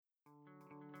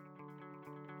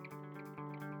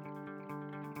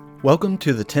Welcome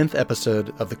to the 10th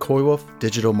episode of the Coywolf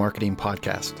Digital Marketing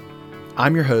Podcast.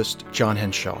 I'm your host, John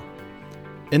Henshaw.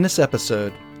 In this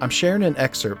episode, I'm sharing an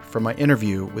excerpt from my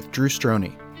interview with Drew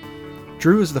Stroney.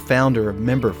 Drew is the founder of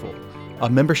Memberful, a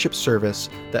membership service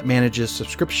that manages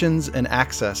subscriptions and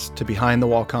access to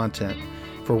behind-the-wall content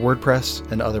for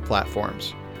WordPress and other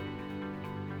platforms.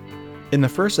 In the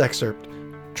first excerpt,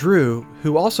 Drew,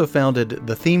 who also founded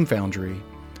The Theme Foundry,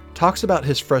 talks about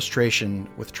his frustration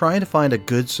with trying to find a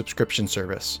good subscription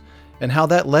service and how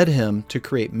that led him to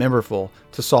create Memberful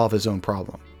to solve his own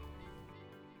problem.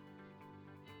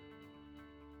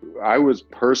 I was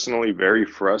personally very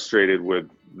frustrated with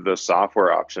the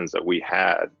software options that we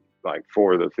had, like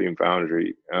for the Theme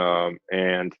Foundry,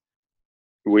 and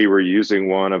we were using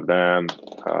one of them,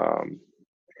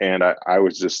 and I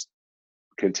was just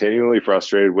continually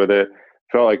frustrated with it.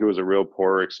 Felt like it was a real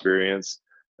poor experience.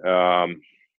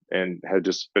 And had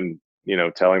just been,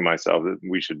 telling myself that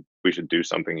we should do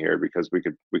something here because we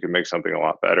could make something a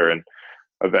lot better. And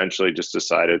eventually just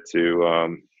decided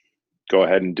to go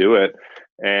ahead and do it.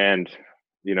 And,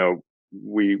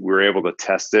 we were able to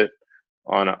test it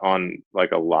on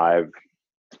like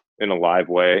in a live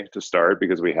way to start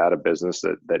because we had a business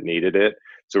that needed it.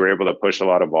 So we were able to push a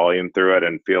lot of volume through it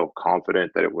and feel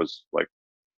confident that it was like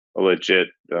a legit,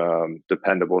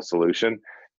 dependable solution.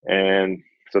 And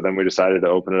so then we decided to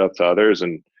open it up to others,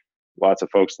 and lots of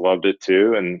folks loved it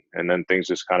too. And then things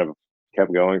just kind of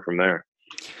kept going from there.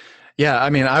 Yeah. I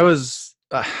mean, I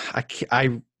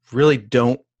really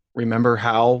don't remember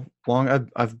how long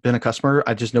I've been a customer.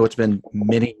 I just know it's been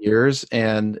many years.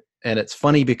 And it's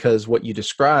funny because what you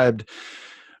described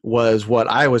was what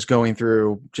I was going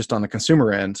through just on the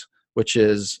consumer end, which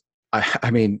is,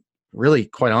 I mean, really,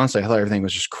 quite honestly, I thought everything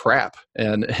was just crap.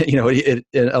 And,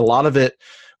 a lot of it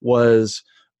was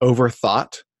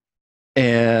overthought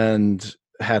and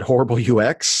had horrible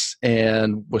UX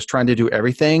and was trying to do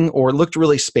everything, or looked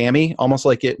really spammy, almost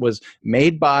like it was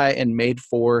made by and made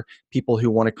for people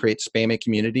who want to create spammy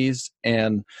communities.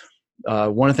 And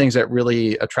one of the things that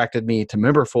really attracted me to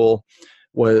Memberful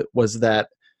was that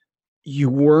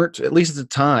you weren't, at least at the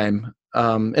time,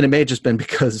 and it may have just been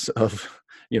because of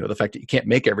the fact that you can't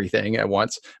make everything at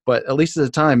once, but at least at the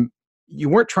time, you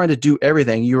weren't trying to do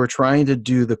everything. You were trying to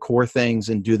do the core things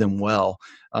and do them well,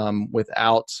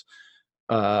 without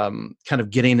kind of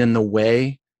getting in the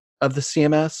way of the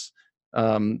CMS.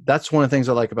 That's one of the things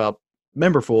I like about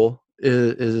Memberful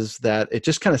is that it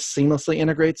just kind of seamlessly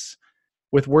integrates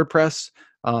with WordPress.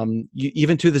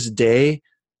 Even to this day,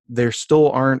 there still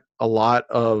aren't a lot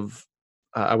of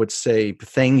I would say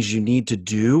things you need to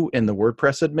do in the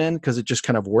WordPress admin because it just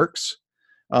kind of works.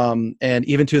 And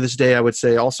even to this day, I would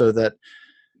say also that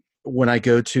when I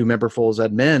go to Memberful's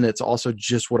admin, it's also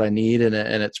just what I need, and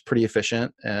it's pretty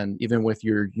efficient. And even with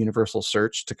your universal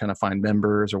search to kind of find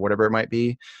members or whatever it might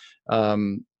be.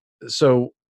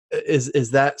 So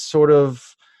is that sort of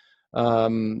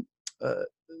how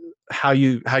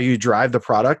you drive the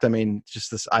product? I mean,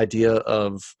 just this idea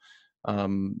of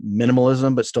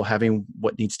minimalism, but still having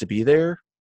what needs to be there.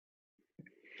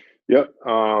 Yep.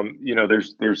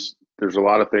 There's a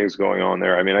lot of things going on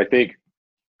there. I mean, I think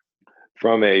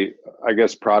from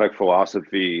product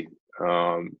philosophy,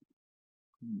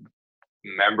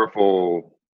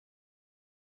 Memberful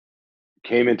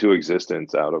came into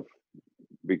existence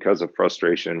because of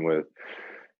frustration with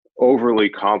overly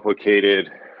complicated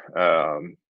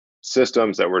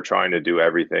systems that were trying to do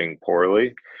everything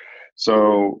poorly.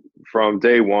 So from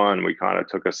day one, we kind of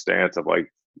took a stance of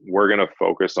like, we're going to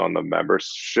focus on the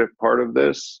membership part of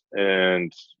this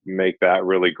and make that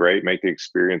really great, make the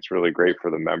experience really great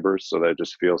for the members so that it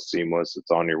just feels seamless.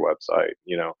 It's on your website,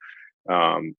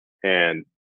 and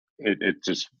it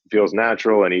just feels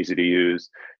natural and easy to use.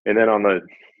 And then on the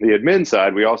admin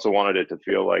side, we also wanted it to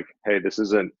feel like, hey, this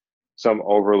isn't some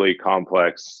overly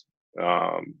complex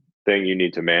thing you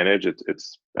need to manage.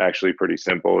 It's actually pretty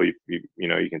simple. You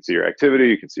can see your activity,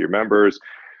 you can see your members,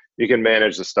 you can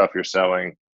manage the stuff you're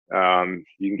selling.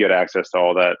 You can get access to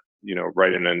all that,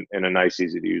 right in a nice,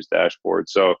 easy to use dashboard.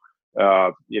 So,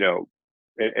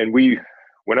 and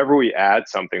whenever we add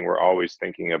something, we're always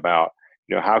thinking about,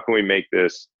 how can we make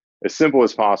this as simple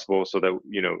as possible so that,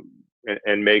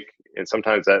 and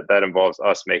sometimes that involves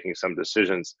us making some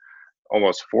decisions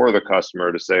almost for the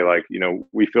customer to say like,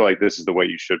 we feel like this is the way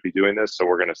you should be doing this. So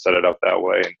we're going to set it up that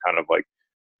way and kind of like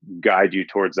guide you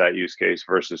towards that use case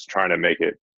versus trying to make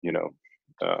it,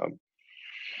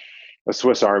 a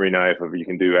Swiss Army knife of you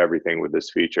can do everything with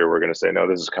this feature. We're going to say, no,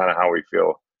 this is kind of how we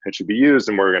feel it should be used.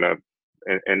 And we're going to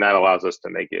and that allows us to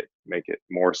make it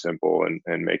more simple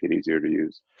and make it easier to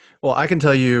use. Well, I can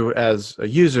tell you as a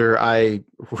user, I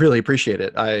really appreciate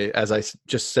it. As I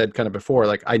just said kind of before,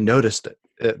 like I noticed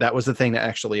it. That was the thing that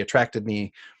actually attracted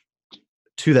me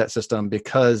to that system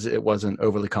because it wasn't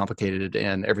overly complicated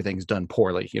and everything's done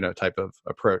poorly, type of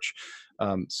approach.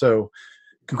 So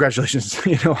congratulations,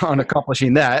 on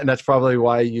accomplishing that. And that's probably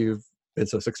why you've been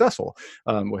so successful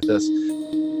with this.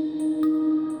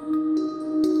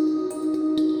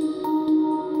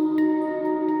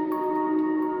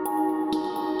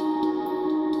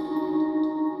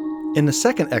 In the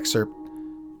second excerpt,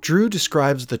 Drew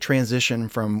describes the transition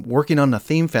from working on the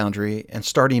Theme Foundry and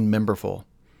starting Memberful.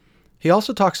 He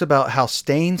also talks about how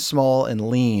staying small and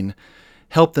lean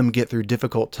helped them get through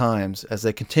difficult times as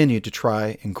they continued to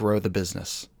try and grow the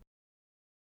business.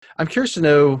 I'm curious to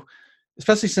know,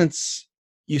 especially since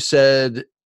you said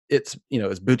it's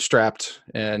bootstrapped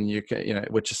and you can,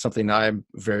 which is something I'm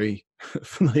very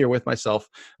familiar with myself,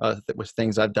 with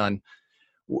things I've done.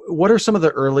 What are some of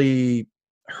the early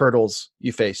hurdles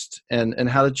you faced, and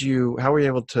how were you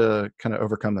able to kind of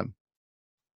overcome them?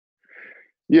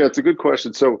 Yeah, it's a good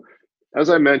question. So as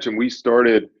I mentioned, we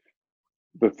started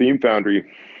the Theme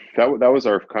Foundry. That was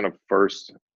our kind of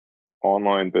first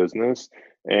online business,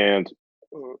 and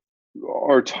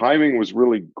our timing was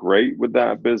really great with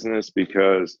that business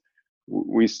because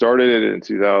we started it in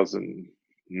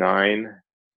 2009,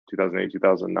 2008,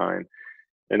 2009,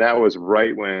 and that was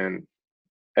right when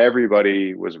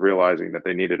everybody was realizing that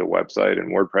they needed a website,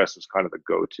 and WordPress was kind of the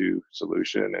go-to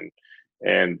solution,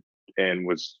 and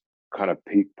was kind of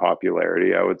peak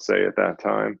popularity, I would say, at that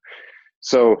time.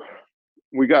 So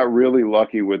we got really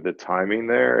lucky with the timing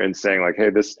there and saying like, hey,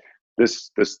 this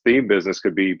theme business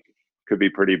could be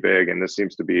pretty big, and this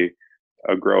seems to be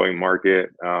a growing market,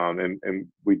 and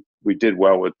we did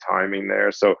well with timing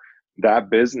there. So that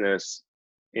business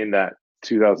in that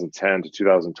 2010 to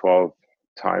 2012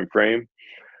 timeframe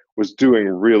was doing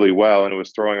really well, and it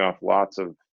was throwing off lots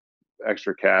of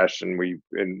extra cash,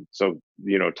 and so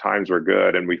times were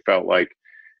good, and we felt like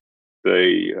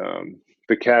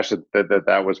the cash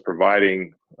that was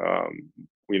providing,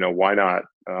 why not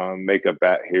make a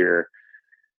bet here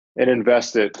and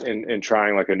invest it in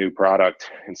trying like a new product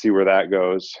and see where that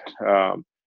goes.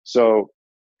 So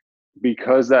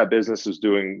because that business was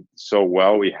doing so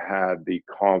well, we had the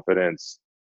confidence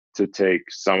to take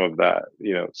some of that,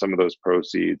 some of those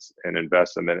proceeds and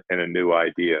invest them in a new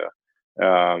idea.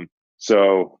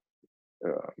 So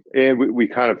and we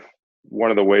kind of, one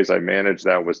of the ways I managed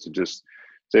that was to just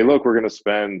say, look, we're going to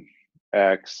spend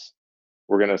X,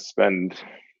 we're going to spend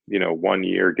 1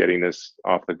 year getting this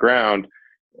off the ground,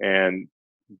 and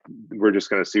we're just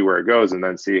going to see where it goes, and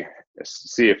then see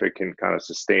if it can kind of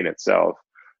sustain itself.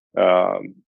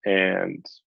 And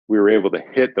we were able to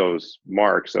hit those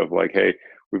marks of like, hey,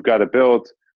 we've got it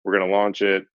built, we're going to launch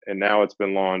it, and now it's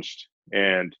been launched,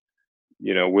 and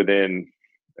within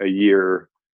a year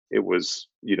it was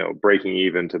breaking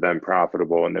even to then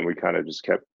profitable, and then we kind of just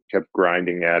kept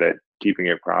grinding at it, keeping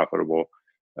it profitable.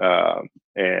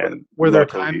 And were there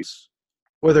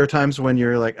times when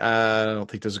you're like, I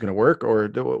don't think this is going to work, or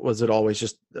was it always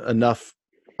just enough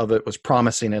of it was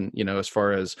promising, and as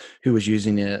far as who was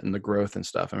using it and the growth and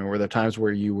stuff? I mean, were there times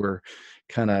where you were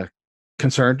kind of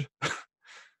concerned?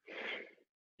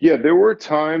 Yeah, there were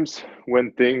times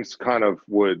when things kind of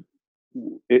would,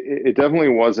 it definitely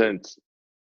wasn't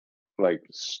like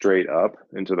straight up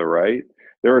into the right.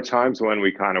 There were times when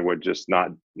we kind of would just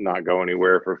not go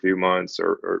anywhere for a few months,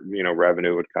 or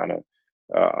revenue would kind of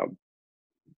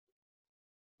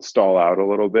stall out a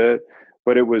little bit.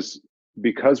 But it was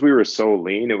because we were so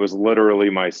lean. It was literally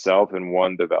myself and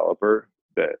one developer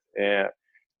and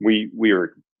we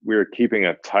were keeping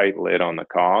a tight lid on the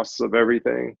costs of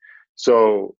everything.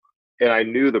 So, and I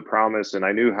knew the promise, and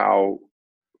I knew how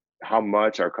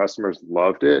much our customers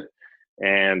loved it,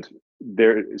 and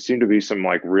there seemed to be some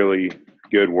like really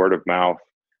good word of mouth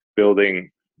building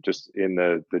just in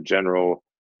the general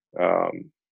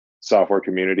software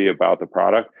community about the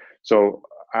product. So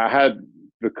I had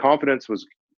the confidence was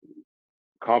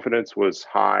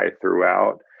high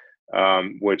throughout,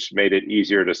 which made it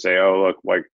easier to say, oh, look,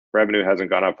 like revenue hasn't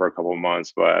gone up for a couple of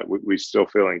months, but we're still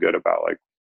feeling good about like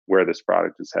where this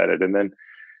product is headed. And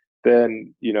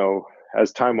then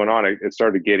as time went on, it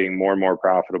started getting more and more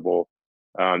profitable.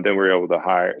 Then we were able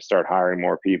to start hiring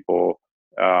more people,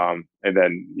 and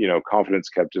then confidence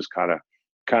kept just kind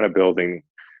of building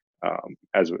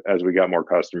as we got more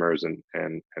customers and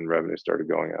revenue started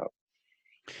going up.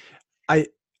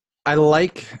 I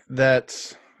like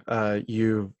that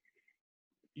you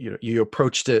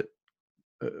approached it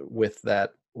with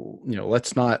that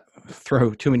let's not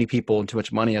throw too many people and too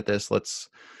much money at this. Let's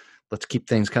keep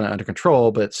things kind of under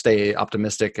control, but stay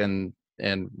optimistic and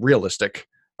realistic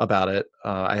about it.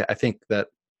 I think that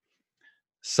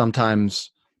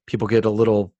sometimes people get a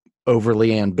little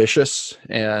overly ambitious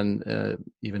and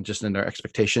even just in their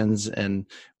expectations. And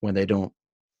when they don't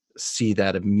see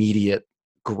that immediate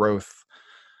growth,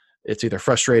 it's either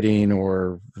frustrating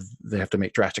or they have to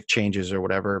make drastic changes or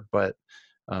whatever. But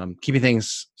keeping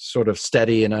things sort of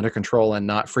steady and under control and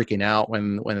not freaking out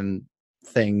when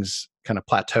things kind of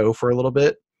plateau for a little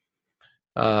bit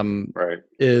Right.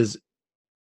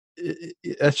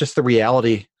 That's just the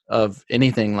reality of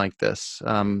anything like this.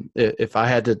 If I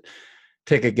had to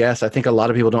take a guess, I think a lot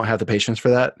of people don't have the patience for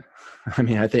that. I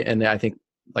mean, I think,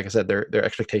 like I said, their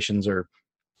expectations are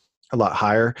a lot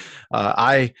higher.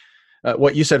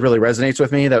 What you said really resonates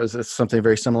with me. That's something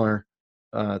very similar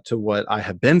to what I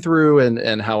have been through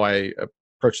and how I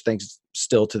approach things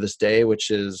still to this day, which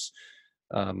is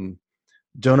don't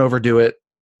overdo it.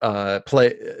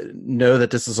 Know that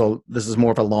this is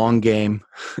more of a long game,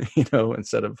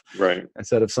 instead of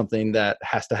something that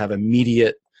has to have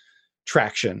immediate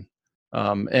traction.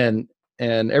 And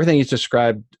everything you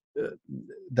described,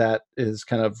 that is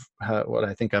kind of what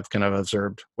I think I've kind of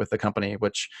observed with the company,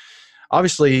 which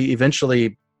obviously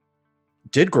eventually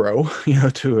did grow,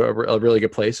 to a really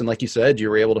good place. And like you said,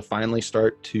 you were able to finally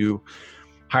start to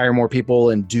hire more people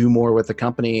and do more with the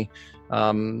company,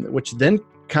 which then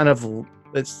kind of,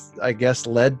 I guess,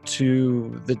 led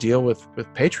to the deal with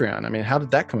Patreon. I mean, how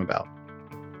did that come about?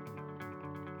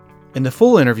 In the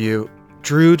full interview,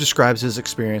 Drew describes his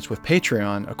experience with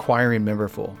Patreon acquiring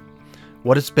Memberful,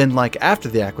 what it's been like after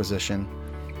the acquisition,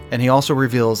 and he also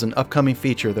reveals an upcoming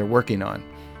feature they're working on.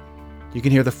 You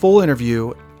can hear the full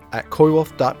interview at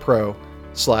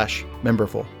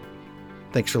coywolf.pro/memberful.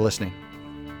 Thanks for listening.